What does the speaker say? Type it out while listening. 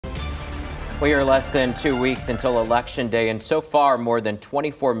We are less than 2 weeks until Election Day, and so far, more than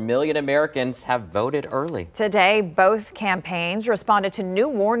 24 million Americans have voted early. Today, both campaigns responded to new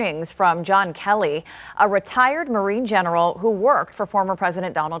warnings from John Kelly, a retired Marine general who worked for former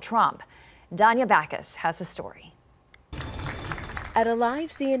President Donald Trump. Danya Backus has the story. At a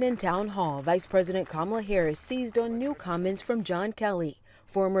live CNN town hall, Vice President Kamala Harris seized on new comments from John Kelly,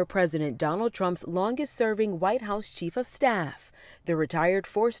 former President Donald Trump's longest-serving White House chief of staff. The retired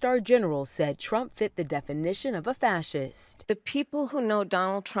four-star general said Trump fit the definition of a fascist. The people who know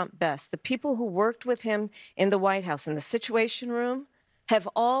Donald Trump best, the people who worked with him in the White House, in the Situation Room, have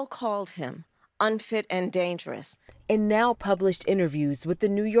all called him unfit and dangerous. In now published interviews with the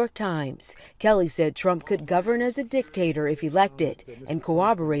New York Times, Kelly said Trump could govern as a dictator if elected, and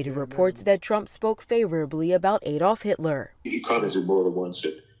corroborated reports that Trump spoke favorably about Adolf Hitler. He commented more than once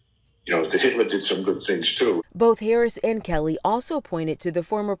that, that Hitler did some good things too. Both Harris and Kelly also pointed to the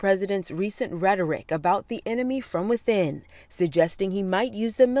former president's recent rhetoric about the enemy from within, suggesting he might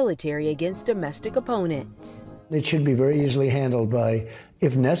use the military against domestic opponents. It should be very easily handled by,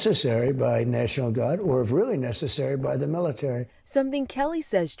 if necessary, by National Guard, or if really necessary, by the military. Something Kelly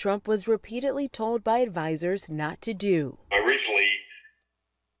says Trump was repeatedly told by advisors not to do. Originally,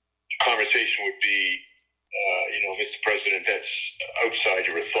 the conversation would be, Mr. President, that's outside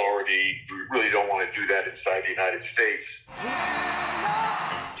your authority. We really don't want to do that inside the United States.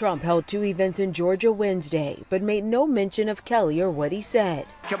 Trump held two events in Georgia Wednesday, but made no mention of Kelly or what he said.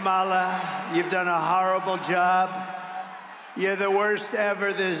 Kamala, you've done a horrible job. You're the worst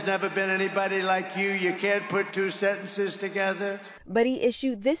ever. There's never been anybody like you. You can't put two sentences together. But he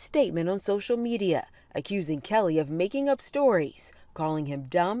issued this statement on social media, accusing Kelly of making up stories, calling him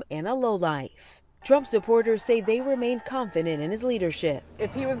dumb and a lowlife. Trump supporters say they remain confident in his leadership.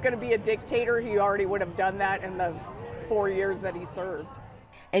 If he was going to be a dictator, he already would have done that in the 4 years that he served.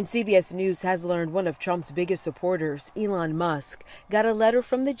 And CBS News has learned one of Trump's biggest supporters, Elon Musk, got a letter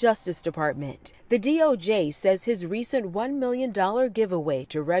from the Justice Department. The DOJ says his recent $1 million giveaway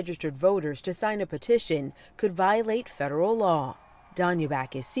to registered voters to sign a petition could violate federal law. Danya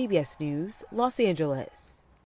Backus, CBS News, Los Angeles.